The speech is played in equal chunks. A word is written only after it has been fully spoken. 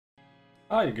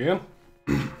Hi again.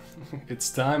 It's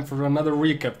time for another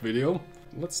recap video.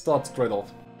 Let's start straight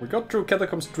off. We got through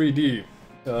Catacombs 3D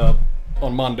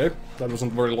on Monday. That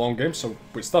wasn't a very long game, so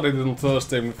we started it on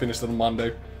Thursday and we finished it on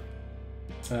Monday.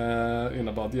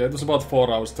 It was about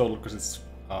 4 hours total because it's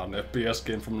an FPS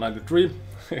game from '93.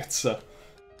 It's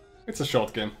a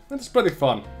short game and it's pretty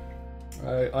fun.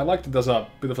 I liked it as a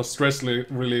bit of a stress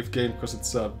relief game because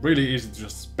it's really easy to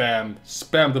just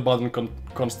spam the button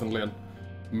constantly and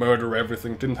murder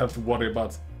everything. Didn't have to worry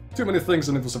about too many things,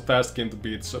 and it was a fast game to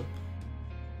beat, so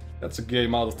that's a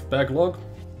game out of the backlog.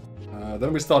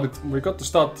 Then we got to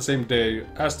start the same day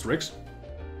Asterix,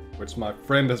 which my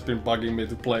friend has been bugging me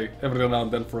to play every now and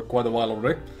then for quite a while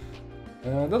already.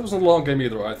 That wasn't a long game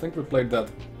either. I think we played that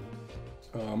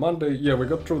Monday. Yeah, we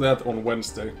got through that on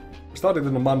Wednesday. We started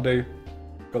on a Monday,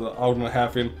 got an hour and a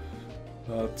half in.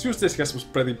 Tuesday's guess was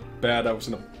pretty bad. I was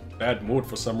in a bad mood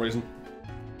for some reason.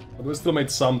 But we still made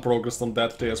some progress on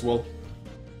that day as well.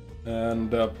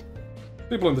 And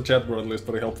people in the chat were at least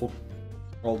very helpful.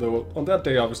 Although on that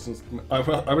day I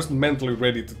wasn't mentally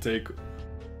ready to take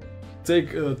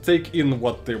in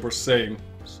what they were saying.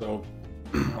 So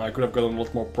I could have gotten a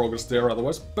lot more progress there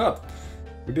otherwise. But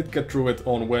we did get through it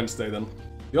on Wednesday then.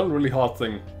 The only really hard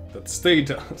thing that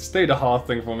stayed a hard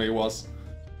thing for me was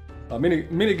a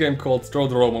mini game called Throw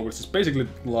the Roman, which is basically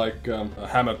like a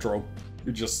hammer throw.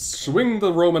 You just swing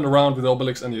the Roman around with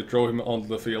Obelix and you throw him onto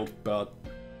the field, but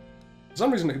for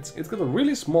some reason it's got a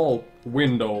really small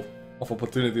window of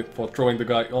opportunity for throwing the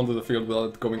guy onto the field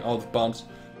without going out of bounds,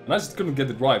 and I just couldn't get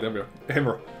it right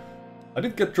ever. I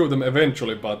did get through them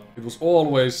eventually, but it was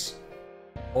always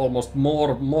almost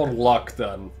more luck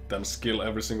than skill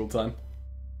every single time.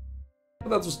 But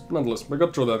that was nonetheless, we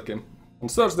got through that game. On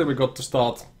Thursday we got to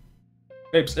start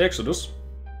Apes Exodus.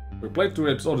 We played through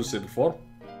Apes Odyssey before,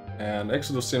 and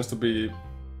Exodus seems to be,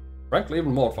 frankly,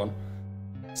 even more fun.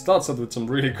 It starts out with some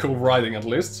really cool writing at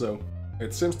least, so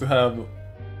it seems to have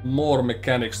more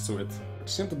mechanics to it, which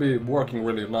seem to be working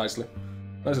really nicely.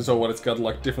 Nicely so, what it's got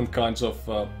like different kinds of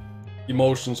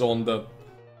emotions on the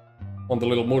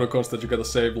little Mudokons that you gotta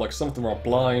save. Like some of them are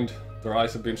blind, their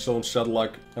eyes have been sewn shut,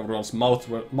 like everyone's mouths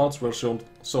were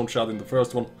sewn shut in the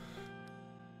first one.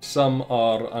 Some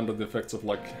are under the effects of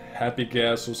like happy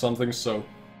gas or something, so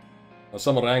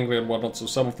some are angry and whatnot, so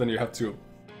some of them you have to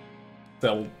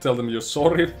tell them you're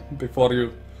sorry before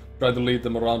you try to lead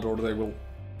them around, or they will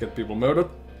get people murdered.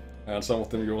 And some of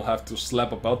them you will have to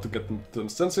slap about to get them to their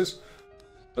senses.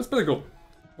 That's pretty cool.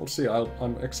 We'll see,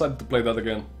 I'm excited to play that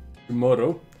again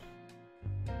tomorrow.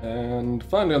 And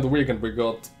finally on the weekend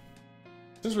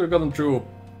since we've gotten through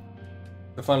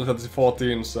the Final Fantasy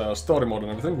XIV's story mode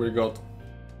and everything, we got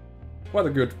quite a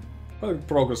good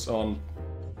progress on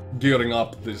gearing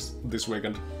up this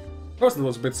weekend. First it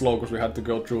was a bit slow because we had to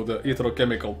go through the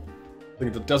etherochemical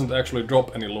thing that doesn't actually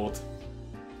drop any loot.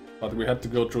 But we had to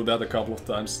go through that a couple of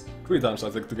times, 3 times I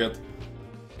think, to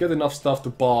get enough stuff to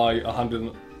buy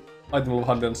item level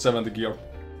 170 gear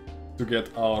to get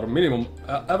our minimum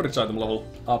average item level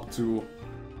up to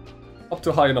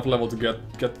a high enough level to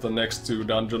get the next 2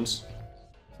 dungeons.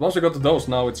 Once we got to those,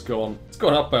 now it's gone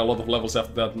up by a lot of levels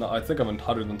after that. Now I think I'm in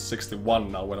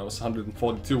 161 now, when I was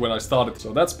 142 when I started,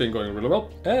 so that's been going really well.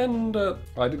 And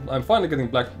I'm finally getting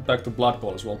back to Blood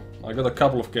Bowl as well. I got a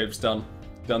couple of games done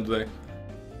today.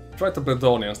 Tried the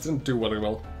Bretonians, didn't do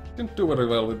very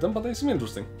well with them, but they seem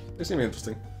interesting.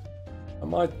 I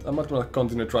might wanna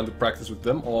continue trying to practice with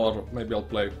them, or maybe I'll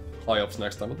play high ups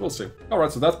next time, but we'll see.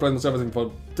 Alright, so that's pretty much everything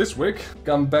for this week.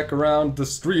 Come back around the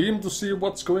stream to see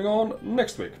what's going on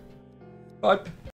next week. Bye!